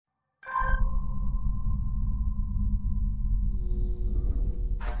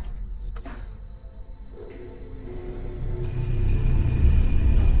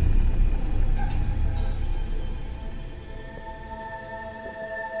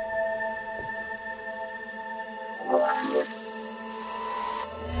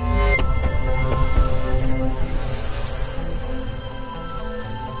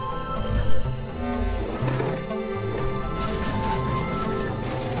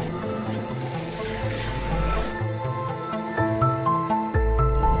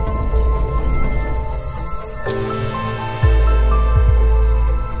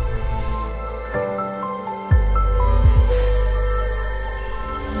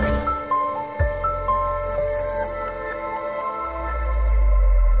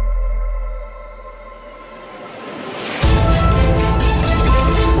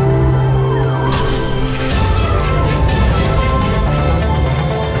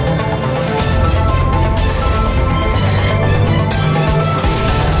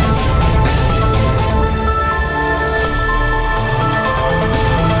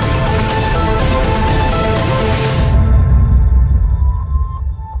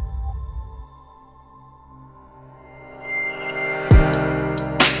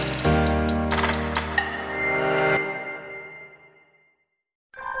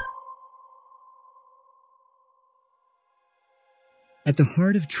At the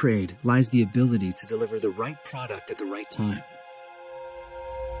heart of trade lies the ability to deliver the right product at the right time,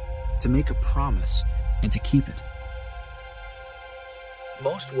 to make a promise and to keep it.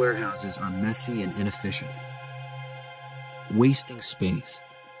 Most warehouses are messy and inefficient, wasting space,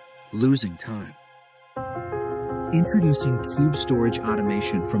 losing time. Introducing cube storage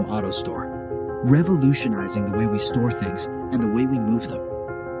automation from Autostore, revolutionizing the way we store things and the way we move them.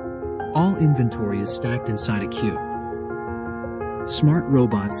 All inventory is stacked inside a cube. Smart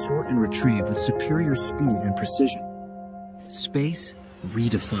robots sort and retrieve with superior speed and precision. Space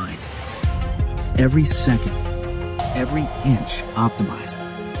redefined. Every second, every inch optimized.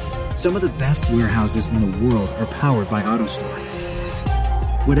 Some of the best warehouses in the world are powered by Autostore.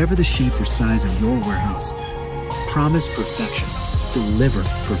 Whatever the shape or size of your warehouse, promise perfection, deliver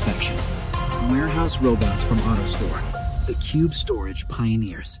perfection. Warehouse robots from Autostore, the cube storage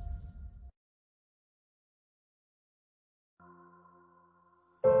pioneers.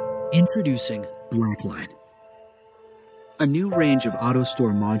 Introducing Blackline, a new range of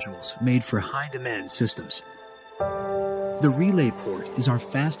Autostore modules made for high-demand systems. The Relay Port is our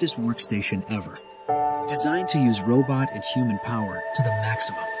fastest workstation ever, designed to use robot and human power to the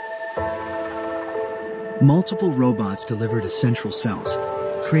maximum. Multiple robots deliver to central cells,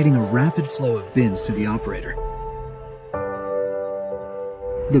 creating a rapid flow of bins to the operator.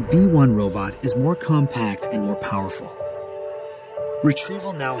 The B1 robot is more compact and more powerful.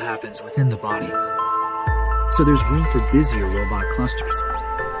 Retrieval now happens within the body, so there's room for busier robot clusters.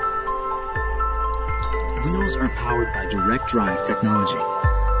 Wheels are powered by direct drive technology.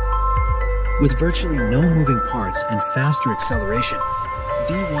 With virtually no moving parts and faster acceleration,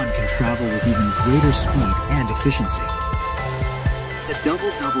 B1 can travel with even greater speed and efficiency. The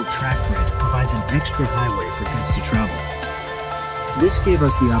double-double track grid provides an extra highway for goods to travel. This gave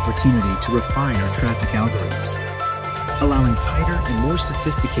us the opportunity to refine our traffic algorithms, allowing tighter and more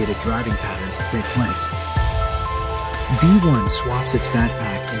sophisticated driving patterns to take place. B1 swaps its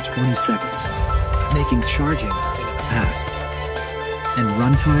backpack in 20 seconds, making charging a thing of the past, and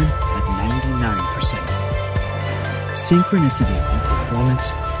runtime at 99%. Synchronicity in performance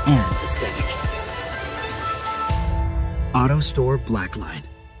and aesthetic. Autostore Blackline.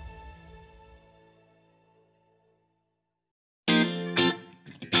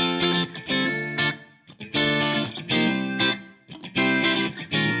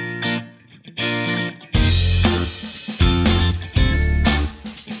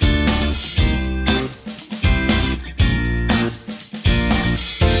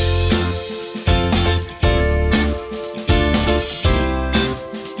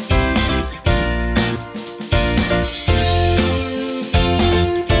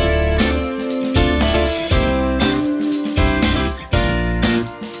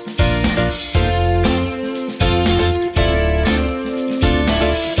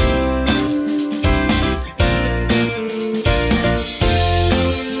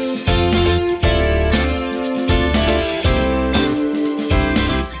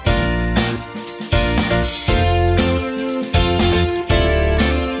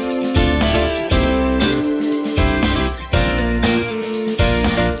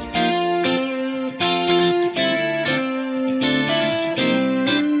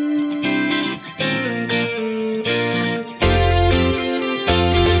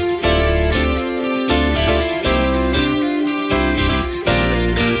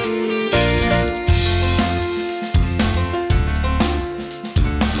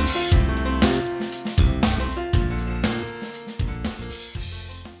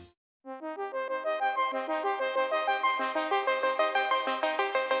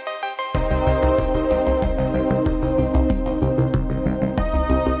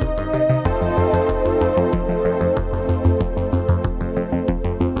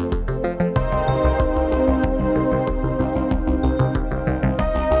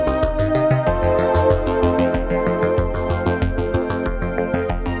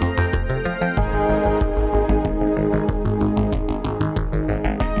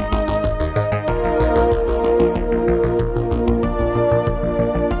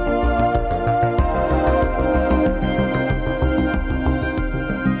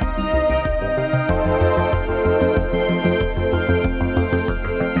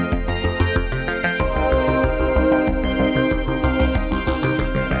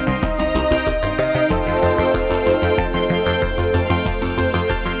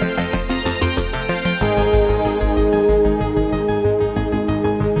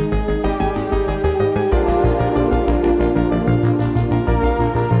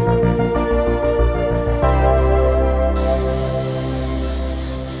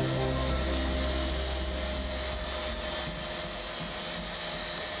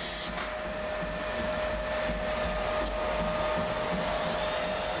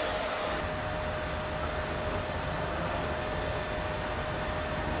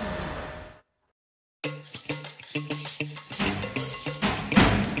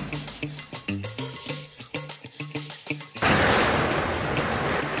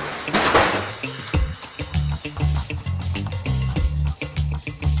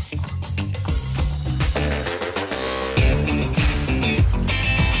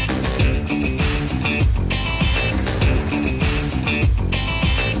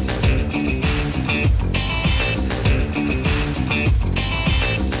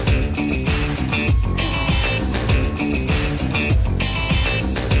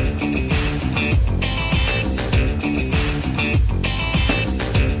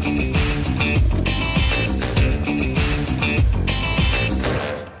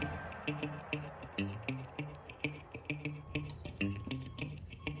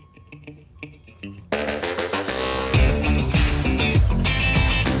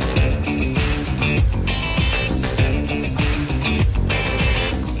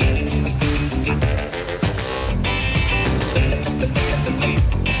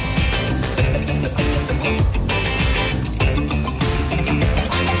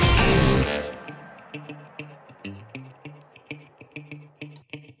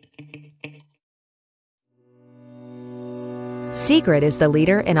 Seegrid is the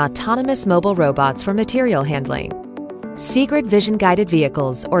leader in autonomous mobile robots for material handling. Seegrid Vision-Guided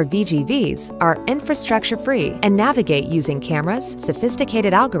Vehicles, or VGVs, are infrastructure-free and navigate using cameras,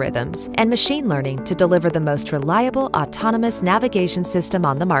 sophisticated algorithms, and machine learning to deliver the most reliable autonomous navigation system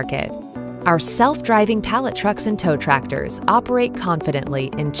on the market. Our self-driving pallet trucks and tow tractors operate confidently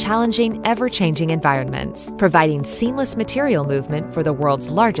in challenging, ever-changing environments, providing seamless material movement for the world's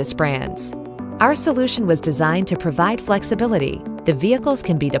largest brands. Our solution was designed to provide flexibility. The vehicles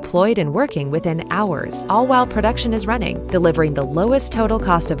can be deployed and working within hours, all while production is running, delivering the lowest total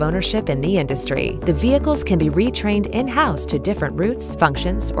cost of ownership in the industry. The vehicles can be retrained in-house to different routes,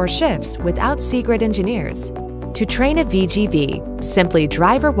 functions, or shifts without Seegrid engineers. To train a VGV, simply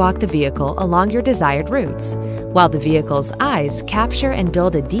drive or walk the vehicle along your desired routes, while the vehicle's eyes capture and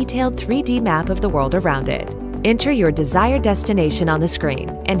build a detailed 3D map of the world around it. Enter your desired destination on the screen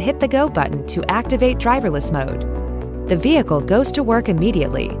and hit the Go button to activate driverless mode. The vehicle goes to work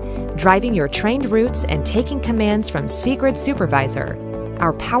immediately, driving your trained routes and taking commands from Seegrid Supervisor,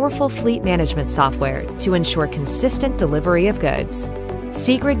 our powerful fleet management software to ensure consistent delivery of goods.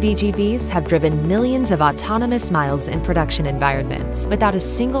 Seegrid VGVs have driven millions of autonomous miles in production environments without a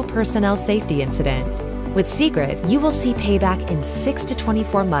single personnel safety incident. With Seegrid, you will see payback in 6 to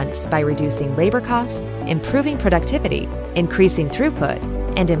 24 months by reducing labor costs, improving productivity, increasing throughput,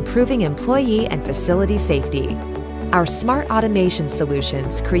 and improving employee and facility safety. Our smart automation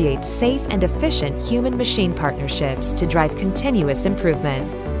solutions create safe and efficient human-machine partnerships to drive continuous improvement.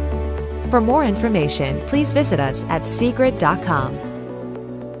 For more information, please visit us at seegrid.com.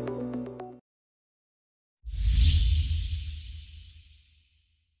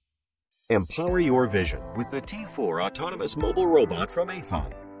 Empower your vision with the T4 autonomous mobile robot from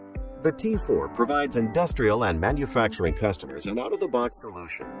E-Comm. The T4 provides industrial and manufacturing customers an out-of-the-box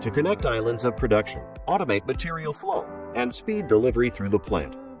solution to connect islands of production, automate material flow, and speed delivery through the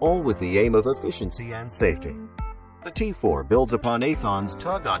plant, all with the aim of efficiency and safety. The T4 builds upon E-Comm's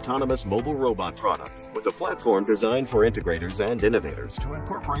Tug autonomous mobile robot products with a platform designed for integrators and innovators to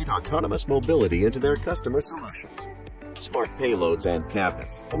incorporate autonomous mobility into their customer solutions. Smart payloads and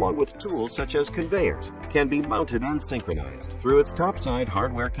cabinets, along with tools such as conveyors, can be mounted and synchronized through its topside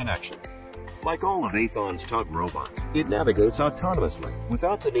hardware connection. Like all of E-Comm's Tug robots, it navigates autonomously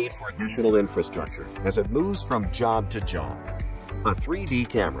without the need for additional infrastructure as it moves from job to job. A 3D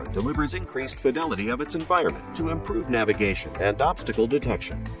camera delivers increased fidelity of its environment to improve navigation and obstacle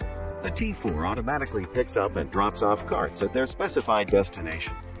detection. The T4 automatically picks up and drops off carts at their specified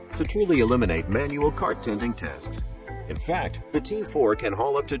destination to truly eliminate manual cart tending tasks. In fact, the T4 can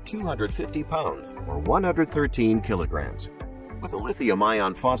haul up to 250 pounds or 113 kilograms. With a lithium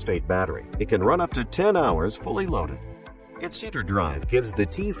iron phosphate battery, it can run up to 10 hours fully loaded. Its center drive gives the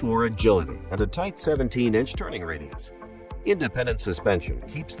T4 agility and a tight 17-inch turning radius. Independent suspension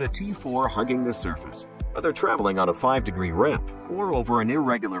keeps the T4 hugging the surface, whether traveling on a 5-degree ramp or over an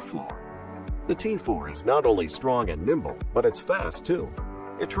irregular floor. The T4 is not only strong and nimble, but it's fast too.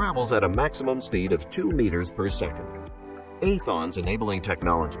 It travels at a maximum speed of 2 meters per second. E-Comm's enabling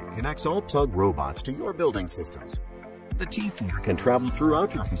technology connects all Tug robots to your building systems. The T4 can travel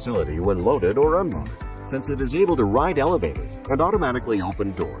throughout your facility when loaded or unloaded, since it is able to ride elevators and automatically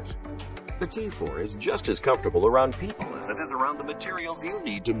open doors. The T4 is just as comfortable around people as it is around the materials you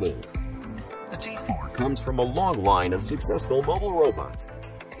need to move. The T4 comes from a long line of successful mobile robots.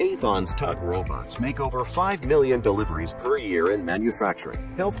 E-Comm's Tug robots make over 5 million deliveries per year in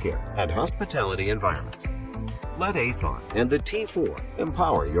manufacturing, healthcare, and hospitality environments. Let E-Comm and the T4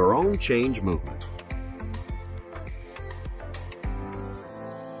 empower your own change movement.